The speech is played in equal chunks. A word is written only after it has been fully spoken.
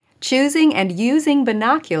Choosing and using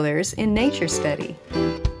binoculars in nature study.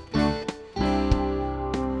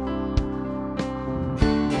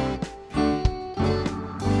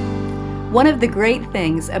 One of the great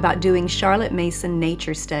things about doing Charlotte Mason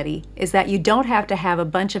nature study is that you don't have to have a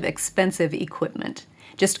bunch of expensive equipment.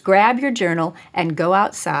 Just grab your journal and go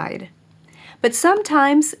outside. But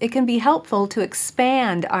sometimes it can be helpful to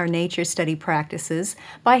expand our nature study practices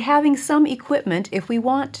by having some equipment if we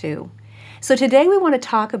want to. So today we want to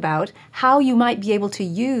talk about how you might be able to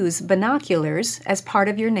use binoculars as part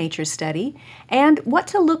of your nature study and what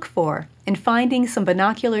to look for in finding some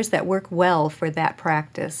binoculars that work well for that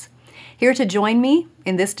practice. Here to join me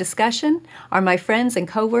in this discussion are my friends and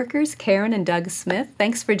coworkers, Karen and Doug Smith.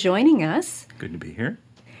 Thanks for joining us. Good to be here.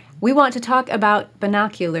 We want to talk about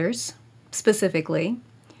binoculars specifically.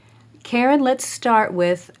 Karen, let's start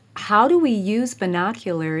with how do we use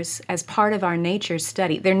binoculars as part of our nature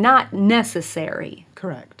study? They're not necessary.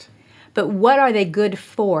 Correct. But what are they good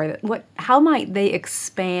for? How might they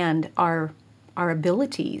expand our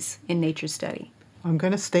abilities in nature study? I'm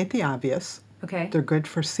going to state the obvious. Okay. They're good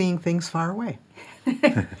for seeing things far away.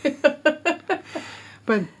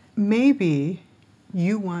 But maybe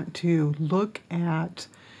you want to look at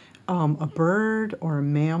a bird or a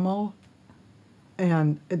mammal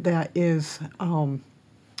and that is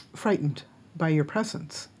frightened by your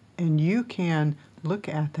presence. And you can look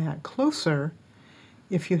at that closer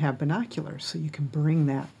if you have binoculars, so you can bring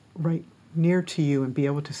that right near to you and be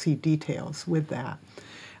able to see details with that.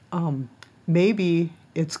 Maybe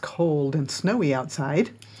it's cold and snowy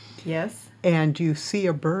outside. Yes. And you see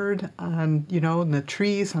a bird on, in the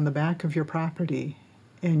trees on the back of your property.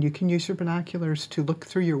 And you can use your binoculars to look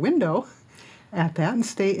through your window at that and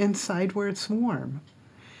stay inside where it's warm.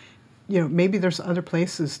 Maybe there's other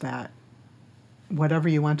places that whatever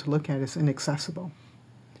you want to look at is inaccessible.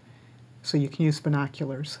 So you can use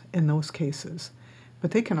binoculars in those cases.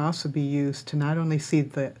 But they can also be used to not only see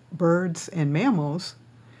the birds and mammals,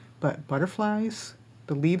 but butterflies,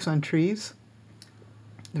 the leaves on trees.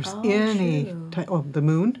 There's the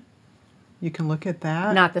moon. You can look at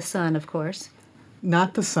that. Not the sun, of course.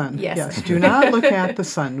 Not the sun. Yes. Do not look at the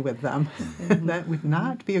sun with them. That would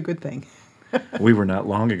not be a good thing. We were not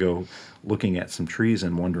long ago looking at some trees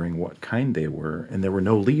and wondering what kind they were, and there were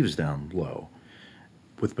no leaves down low.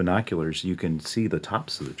 With binoculars, you can see the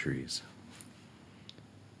tops of the trees.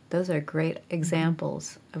 Those are great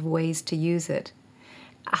examples of ways to use it.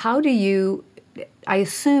 I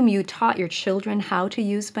assume you taught your children how to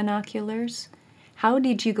use binoculars. How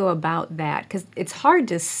did you go about that? Because it's hard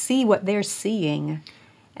to see what they're seeing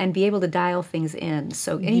and be able to dial things in.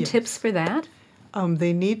 So any tips for that?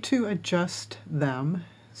 They need to adjust them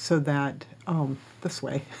so that, this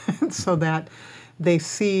way, so that they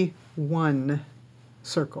see one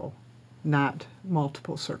circle, not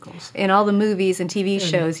multiple circles. In all the movies and TV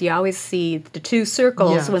shows, you always see the two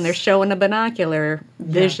circles when they're showing a binocular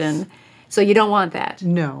vision. Yes. So you don't want that.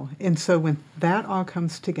 No. And so when that all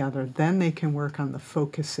comes together, then they can work on the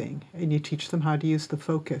focusing. And you teach them how to use the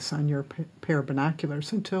focus on your pair of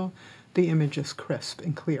binoculars until the image is crisp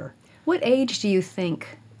and clear. What age do you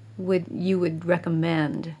think you would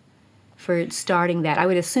recommend for starting that? I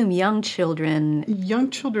would assume young children. Young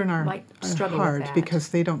children are hard with because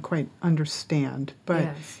they don't quite understand. But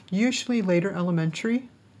usually later elementary,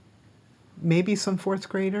 maybe some fourth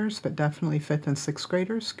graders, but definitely fifth and sixth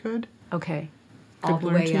graders could. Okay. Could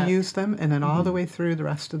learn to use them, and then all the way through the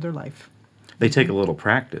rest of their life. They take a little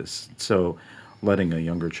practice, so letting a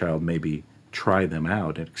younger child maybe try them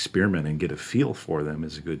out and experiment and get a feel for them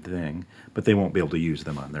is a good thing, but they won't be able to use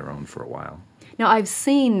them on their own for a while. Now, I've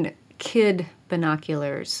seen kid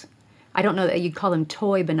binoculars. I don't know that you'd call them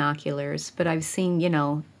toy binoculars, but I've seen,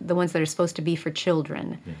 the ones that are supposed to be for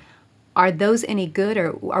children. Yeah. Are those any good?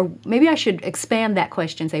 Or maybe I should expand that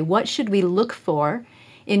question and say, what should we look for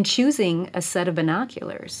in choosing a set of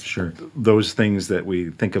binoculars? Sure. Those things that we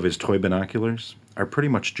think of as toy binoculars are pretty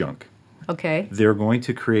much junk. Okay. They're going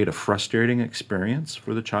to create a frustrating experience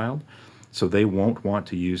for the child, so they won't want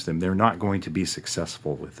to use them. They're not going to be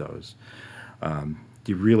successful with those.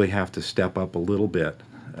 You really have to step up a little bit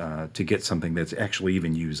to get something that's actually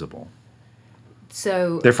even usable.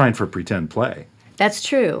 So they're fine for pretend play. That's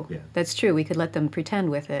true. Yeah. That's true. We could let them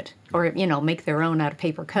pretend with it, or make their own out of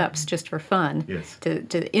paper cups just for fun. Yes.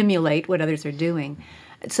 To emulate what others are doing.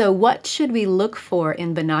 So what should we look for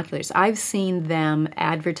in binoculars? I've seen them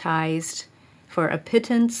advertised for a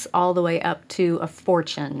pittance all the way up to a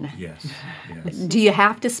fortune. Yes. Yes. Do you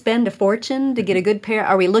have to spend a fortune to get a good pair?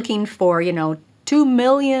 Are we looking for, 2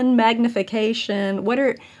 million magnification? What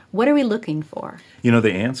are we looking for?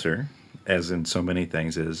 The answer, as in so many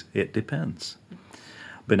things, is it depends.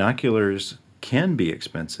 Binoculars can be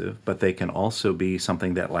expensive, but they can also be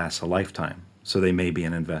something that lasts a lifetime. So they may be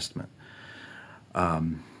an investment.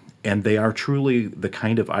 And they are truly the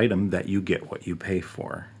kind of item that you get what you pay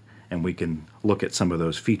for. And we can look at some of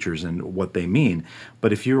those features and what they mean.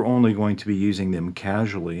 But if you're only going to be using them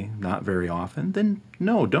casually, not very often, then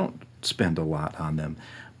no, don't spend a lot on them.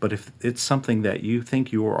 But if it's something that you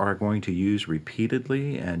think you are going to use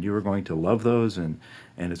repeatedly and you are going to love those and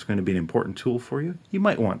it's going to be an important tool for you, you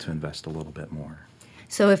might want to invest a little bit more.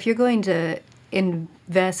 So if you're going to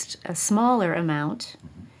invest a smaller amount,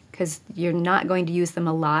 because you're not going to use them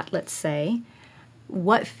a lot, let's say,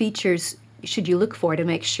 what features should you look for to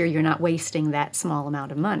make sure you're not wasting that small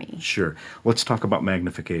amount of money? Sure. Let's talk about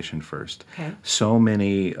magnification first. Okay. So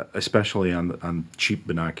many, especially on cheap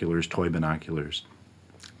binoculars, toy binoculars,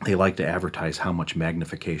 they like to advertise how much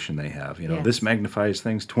magnification they have. You know, Yes. this magnifies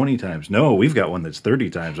things 20 times. No, we've got one that's 30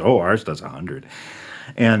 times. Oh, ours does 100.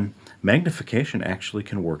 And magnification actually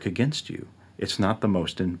can work against you. It's not the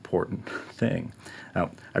most important thing.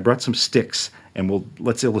 Now, I brought some sticks, and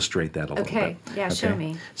let's illustrate that a little bit. Okay. Yeah, show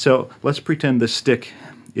me. So let's pretend this stick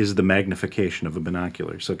is the magnification of a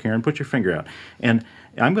binocular. So Karen, put your finger out. And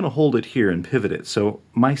I'm going to hold it here and pivot it. So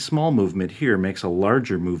my small movement here makes a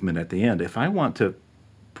larger movement at the end. If I want to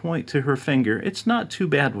point to her finger, it's not too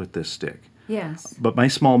bad with this stick. Yes. But my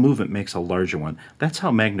small movement makes a larger one. That's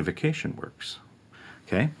how magnification works.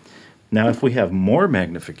 Okay? Now if we have more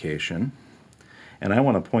magnification, and I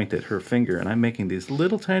want to point at her finger, and I'm making these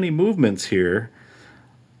little tiny movements here,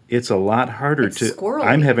 it's a lot harder It's to... squirrely.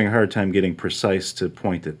 I'm having a hard time getting precise to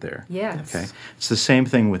point it there. Yes. Okay? It's the same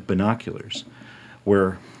thing with binoculars,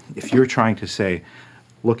 where if you're trying to say,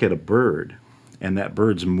 look at a bird, and that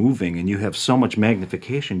bird's moving, and you have so much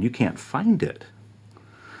magnification, you can't find it.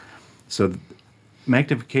 So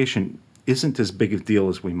magnification isn't as big a deal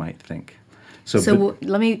as we might think. So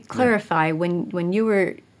let me clarify. When you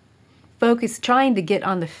were trying to get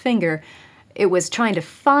on the finger, it was trying to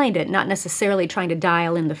find it, not necessarily trying to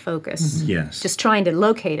dial in the focus. Yes. Just trying to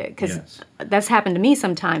locate it, because Yes. that's happened to me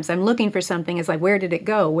sometimes. I'm looking for something. It's like, where did it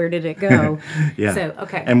go? Where did it go? Yeah. So,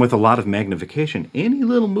 okay. And with a lot of magnification, any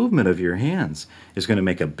little movement of your hands is going to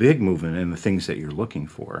make a big movement in the things that you're looking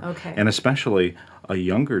for. Okay. And especially a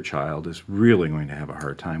younger child is really going to have a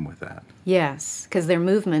hard time with that. Yes, because their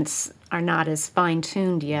movements are not as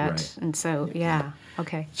fine-tuned yet. Right. And so, yeah,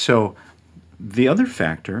 okay. So the other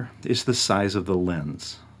factor is the size of the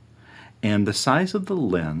lens. And the size of the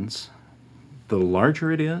lens, the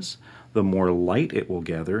larger it is, the more light it will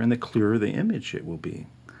gather and the clearer the image it will be.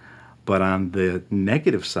 But on the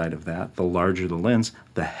negative side of that, the larger the lens,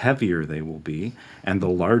 the heavier they will be and the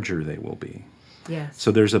larger they will be. Yes.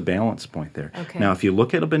 So there's a balance point there. Okay. Now, if you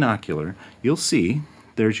look at a binocular, you'll see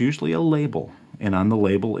there's usually a label. And on the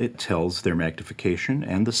label, it tells their magnification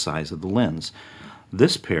and the size of the lens.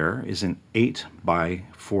 This pair is an 8 by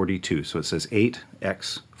 42, so it says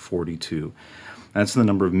 8x42. That's the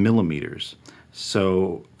number of millimeters.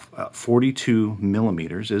 So 42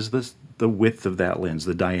 millimeters is the width of that lens,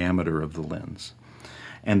 the diameter of the lens.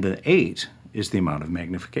 And the 8 is the amount of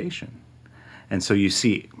magnification. And so you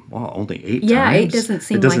see, well, only 8 Yeah, times? 8 doesn't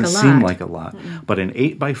seem it doesn't like a seem lot. like a lot. But an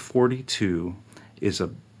 8 by 42 is a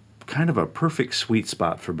kind of a perfect sweet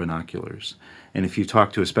spot for binoculars. And if you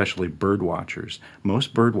talk to especially bird watchers,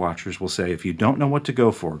 most bird watchers will say, if you don't know what to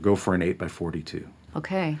go for an 8 by 42.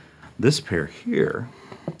 Okay. This pair here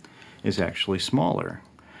is actually smaller.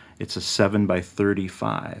 It's a 7 by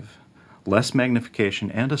 35. Less magnification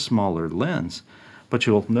and a smaller lens, but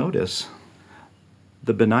you'll notice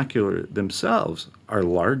the binocular themselves are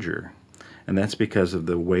larger. And that's because of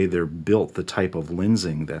the way they're built, the type of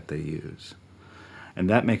lensing that they use. And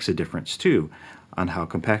that makes a difference too on how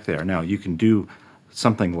compact they are. Now, you can do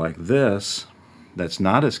something like this that's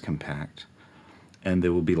not as compact, and they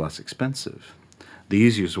will be less expensive.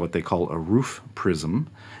 These use what they call a roof prism,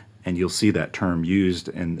 and you'll see that term used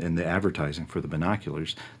in the advertising for the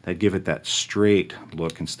binoculars that give it that straight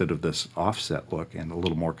look instead of this offset look and a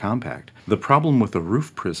little more compact. The problem with a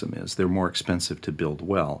roof prism is they're more expensive to build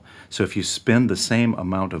well. So if you spend the same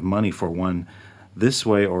amount of money for one this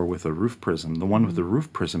way or with a roof prism, the one with the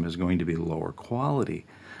roof prism is going to be lower quality.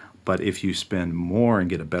 But if you spend more and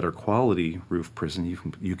get a better quality roof prism,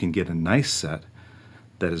 you can get a nice set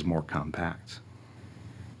that is more compact.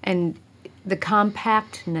 And the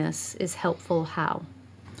compactness is helpful how?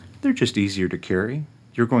 They're just easier to carry.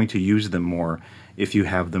 You're going to use them more if you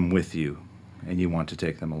have them with you and you want to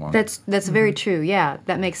take them along. That's very true. Yeah,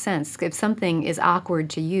 that makes sense. If something is awkward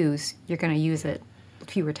to use, you're going to use it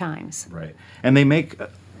fewer times. Right. And they make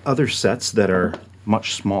other sets that are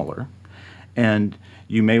much smaller. And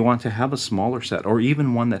You may want to have a smaller set, or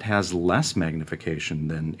even one that has less magnification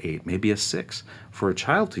than 8, maybe a 6, for a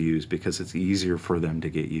child to use because it's easier for them to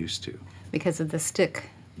get used to. Because of the stick.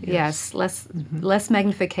 Yes. Yes, less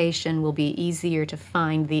magnification will be easier to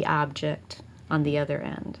find the object on the other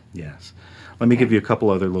end. Yes. Let me give you a couple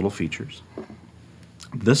other little features.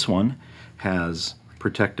 This one has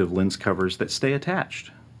protective lens covers that stay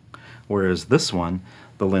attached, whereas this one,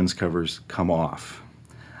 the lens covers come off.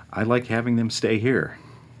 I like having them stay here.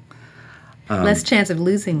 Less chance of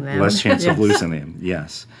losing them. Less chance of Yes. losing them,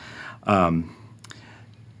 yes.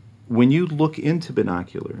 When you look into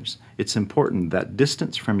binoculars, it's important that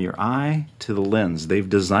distance from your eye to the lens, they've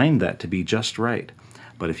designed that to be just right.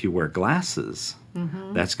 But if you wear glasses,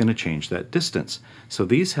 that's going to change that distance. So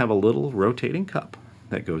these have a little rotating cup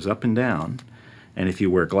that goes up and down. And if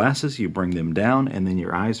you wear glasses, you bring them down, and then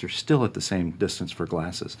your eyes are still at the same distance for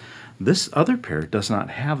glasses. This other pair does not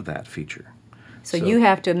have that feature. So you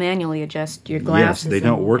have to manually adjust your glasses. Yes, they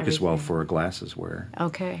don't and work as well everything. for a glasses wearer.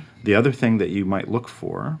 Okay. The other thing that you might look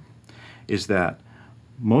for is that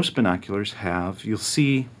most binoculars have, you'll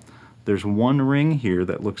see there's one ring here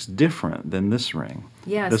that looks different than this ring.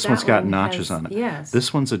 Yes, this that one's got one notches has- on it. yes.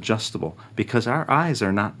 This one's adjustable because our eyes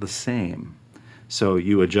are not the same. So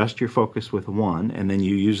you adjust your focus with one, and then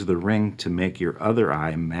you use the ring to make your other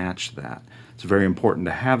eye match that. It's very important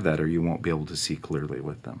to have that, or you won't be able to see clearly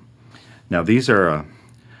with them. Now, these are a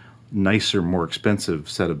nicer, more expensive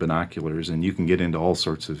set of binoculars, and you can get into all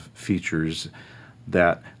sorts of features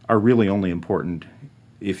that are really only important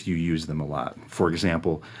if you use them a lot. For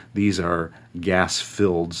example, these are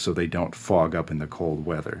gas-filled so they don't fog up in the cold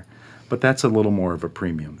weather. But that's a little more of a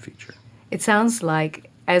premium feature. It sounds like,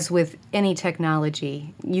 as with any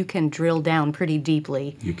technology, you can drill down pretty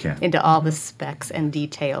deeply You can. into all the specs and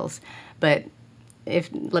details. But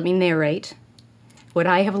let me narrate. What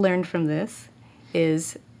I have learned from this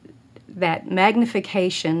is that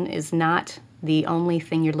magnification is not the only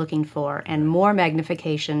thing you're looking for, and more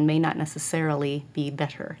magnification may not necessarily be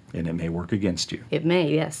better. And it may work against you. It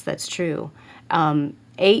may, yes, that's true.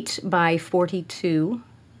 8 by 42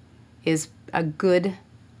 is a good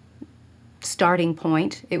starting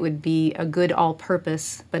point. It would be a good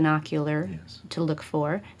all-purpose binocular Yes. to look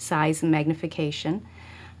for, size and magnification.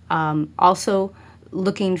 Also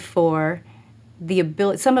looking for the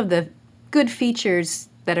ability, some of the good features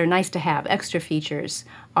that are nice to have, extra features,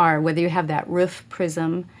 are whether you have that roof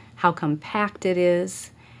prism, how compact it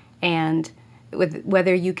is, and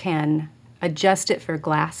whether you can adjust it for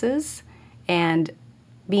glasses, and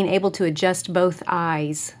being able to adjust both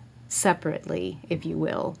eyes separately, if you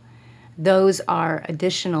will. Those are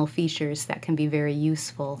additional features that can be very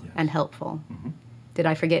useful and helpful. Did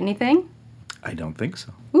I forget anything? I don't think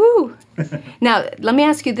so. Woo! Now, let me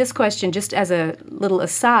ask you this question just as a little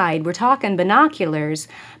aside. We're talking binoculars,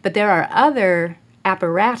 but there are other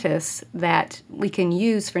apparatus that we can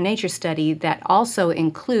use for nature study that also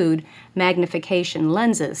include magnification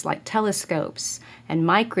lenses, like telescopes and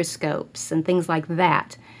microscopes and things like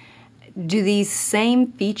that. Do these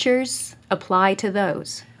same features apply to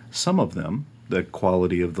those? Some of them, the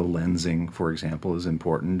quality of the lensing, for example, is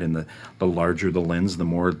important, and the larger the lens, the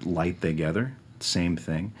more light they gather. Same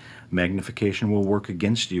thing. Magnification will work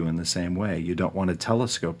against you in the same way. You don't want a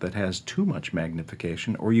telescope that has too much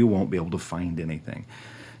magnification, or you won't be able to find anything.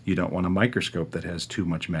 You don't want a microscope that has too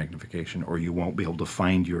much magnification, or you won't be able to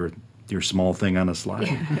find your small thing on a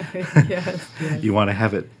slide. Yes. You want to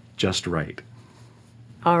have it just right.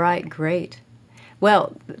 All right, great.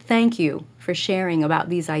 Well, thank you for sharing about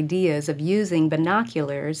these ideas of using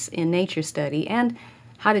binoculars in nature study and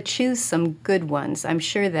how to choose some good ones. I'm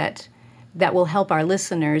sure that will help our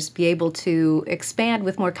listeners be able to expand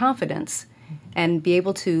with more confidence and be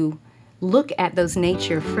able to look at those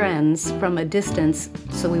nature friends from a distance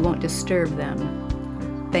so we won't disturb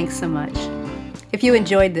them. Thanks so much. If you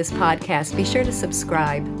enjoyed this podcast, be sure to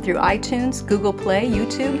subscribe through iTunes, Google Play,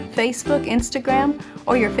 YouTube, Facebook, Instagram,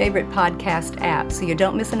 or your favorite podcast app so you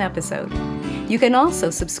don't miss an episode. You can also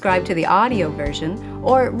subscribe to the audio version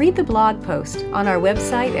or read the blog post on our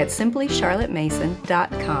website at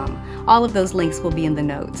simplycharlottemason.com. All of those links will be in the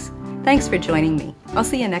notes. Thanks for joining me. I'll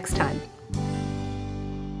see you next time.